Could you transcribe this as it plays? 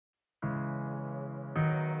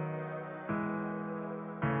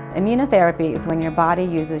Immunotherapy is when your body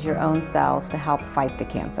uses your own cells to help fight the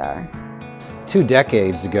cancer. 2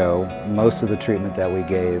 decades ago, most of the treatment that we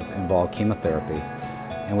gave involved chemotherapy.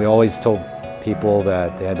 And we always told people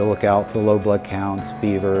that they had to look out for low blood counts,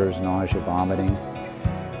 fevers, nausea, vomiting.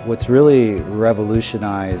 What's really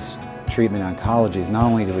revolutionized treatment oncology is not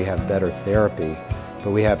only do we have better therapy,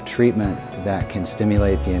 but we have treatment that can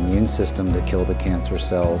stimulate the immune system to kill the cancer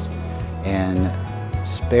cells and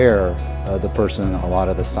spare the person a lot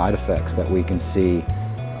of the side effects that we can see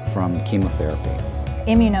from chemotherapy.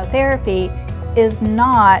 Immunotherapy is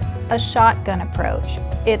not a shotgun approach.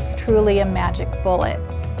 It's truly a magic bullet.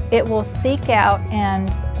 It will seek out and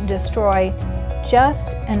destroy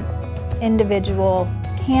just an individual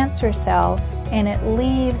cancer cell, and it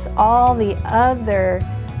leaves all the other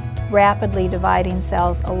rapidly dividing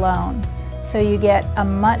cells alone. So you get a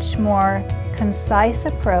much more concise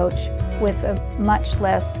approach with much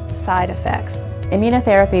less side effects.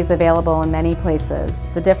 Immunotherapy is available in many places.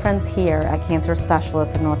 The difference here at Cancer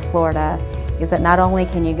Specialists in North Florida is that not only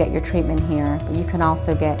can you get your treatment here, but you can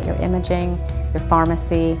also get your imaging, your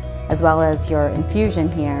pharmacy, as well as your infusion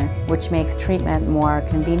here, which makes treatment more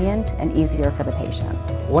convenient and easier for the patient.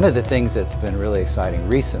 One of the things that's been really exciting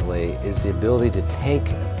recently is the ability to take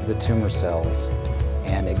the tumor cells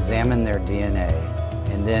and examine their DNA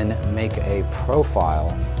and then make a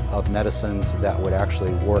profile of medicines that would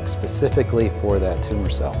actually work specifically for that tumor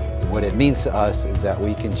cell. What it means to us is that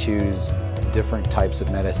we can choose different types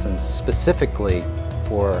of medicines specifically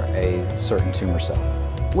for a certain tumor cell.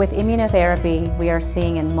 With immunotherapy, we are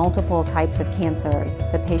seeing in multiple types of cancers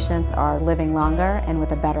the patients are living longer and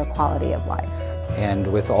with a better quality of life.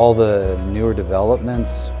 And with all the newer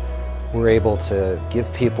developments, we're able to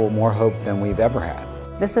give people more hope than we've ever had.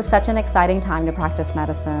 This is such an exciting time to practice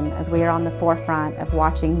medicine as we are on the forefront of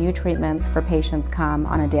watching new treatments for patients come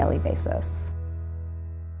on a daily basis.